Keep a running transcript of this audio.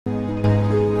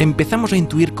Empezamos a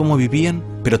intuir cómo vivían,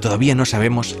 pero todavía no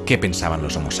sabemos qué pensaban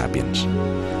los Homo sapiens.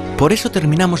 Por eso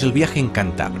terminamos el viaje en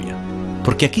Cantabria,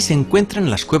 porque aquí se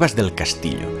encuentran las Cuevas del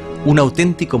Castillo, un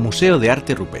auténtico museo de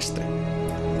arte rupestre.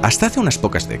 Hasta hace unas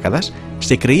pocas décadas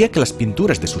se creía que las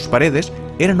pinturas de sus paredes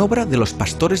eran obra de los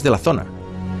pastores de la zona,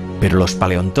 pero los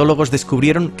paleontólogos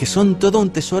descubrieron que son todo un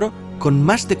tesoro con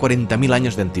más de 40.000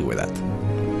 años de antigüedad.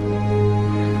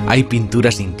 Hay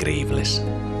pinturas increíbles,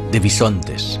 de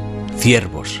bisontes,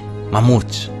 ciervos,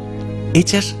 mamuts,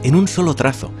 hechas en un solo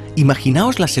trazo.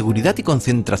 Imaginaos la seguridad y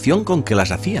concentración con que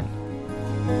las hacían.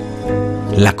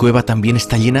 La cueva también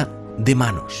está llena de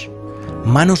manos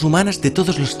humanas de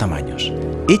todos los tamaños,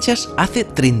 hechas hace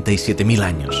 37.000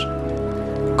 años.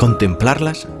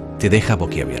 Contemplarlas te deja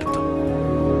boquiabierto.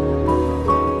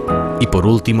 Y por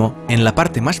último, en la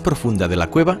parte más profunda de la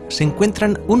cueva se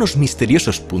encuentran unos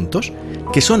misteriosos puntos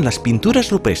que son las pinturas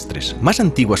rupestres más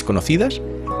antiguas conocidas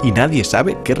y nadie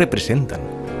sabe qué representan.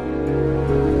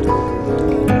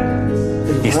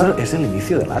 Esto es el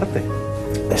inicio del arte.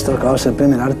 Esto, claro, es el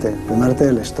primer arte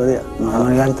de la historia. No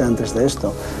hay arte antes de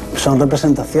esto. Son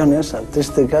representaciones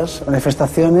artísticas,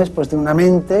 manifestaciones pues, de una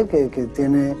mente que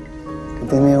tiene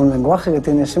un lenguaje, que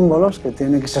tiene símbolos, que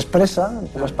se expresa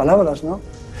por las palabras, ¿no?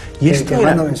 ¿Y esto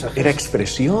era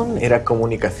expresión, era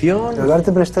comunicación? El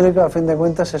arte prehistórico, a fin de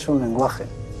cuentas, es un lenguaje.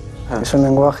 Es un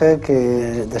lenguaje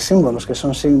de símbolos, que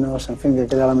son signos, en fin, que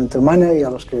crea la mente humana y a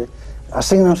los que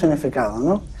asigna un significado,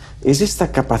 ¿no? ¿Es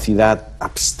esta capacidad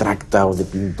abstracta o de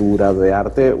pintura o de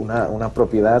arte una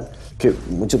propiedad que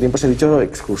mucho tiempo se ha dicho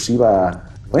exclusiva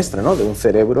nuestra, ¿no? De un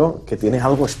cerebro que tiene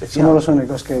algo especial? Somos los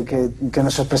únicos que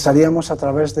nos expresaríamos a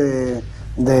través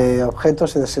de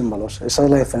objetos y de símbolos. Esa es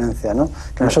la diferencia, ¿no?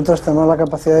 Que nosotros tenemos la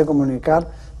capacidad de comunicar,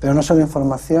 pero no solo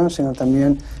información, sino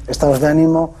también estados de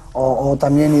ánimo o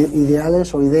también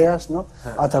ideales o ideas, ¿no?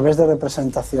 A través de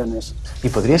representaciones. ¿Y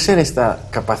podría ser esta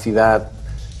capacidad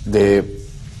de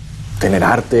tener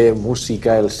arte,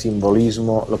 música, el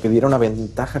simbolismo, lo que diera una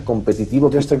ventaja competitiva,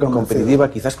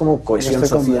 quizás como cohesión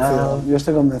social? Yo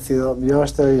estoy convencido, yo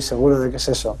estoy seguro de que es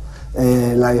eso.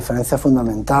 La diferencia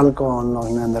fundamental con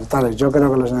los neandertales. Yo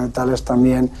creo que los neandertales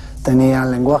también tenían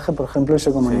lenguaje, por ejemplo, y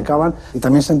se comunicaban, y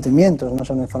también sentimientos, no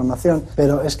solo información.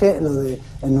 Pero es que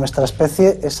en nuestra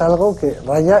especie es algo que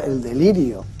raya el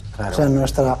delirio. Claro. O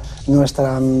sea,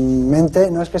 nuestra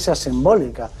mente no es que sea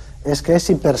simbólica, es que es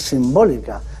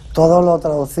hipersimbólica. Todo lo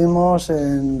traducimos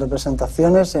en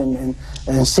representaciones, en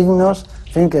signos,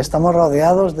 en fin, que estamos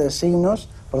rodeados de signos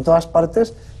por todas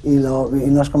partes y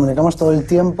nos comunicamos todo el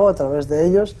tiempo a través de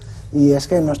ellos. Y es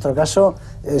que en nuestro caso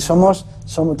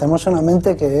tenemos una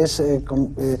mente que es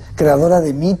creadora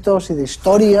de mitos y de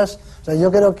historias. O sea, yo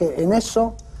creo que en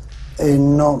eso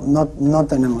no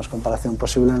tenemos comparación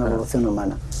posible en la evolución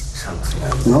humana,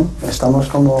 ¿no? Estamos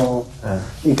como...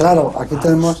 Y claro, aquí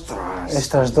tenemos...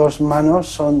 Estas dos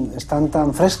manos están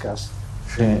tan frescas,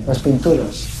 las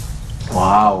pinturas.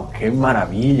 ¡Wow! ¡Qué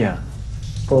maravilla!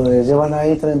 Pues llevan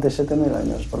ahí 37.000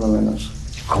 años, por lo menos.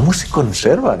 ¿Cómo se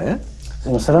conservan, eh? Se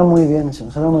conservan muy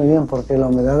bien, porque la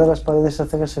humedad de las paredes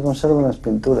hace que se conserven las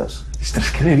pinturas.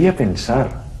 Ostras, ¿qué debía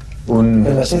pensar?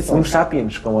 Un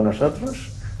sapiens como nosotros,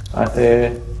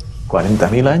 hace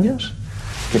 40.000 años,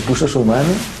 que puso su mano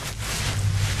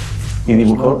y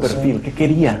dibujó el perfil. ¿Qué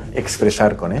quería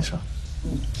expresar con eso?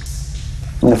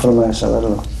 No hay forma de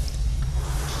saberlo.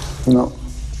 No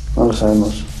lo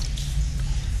sabemos.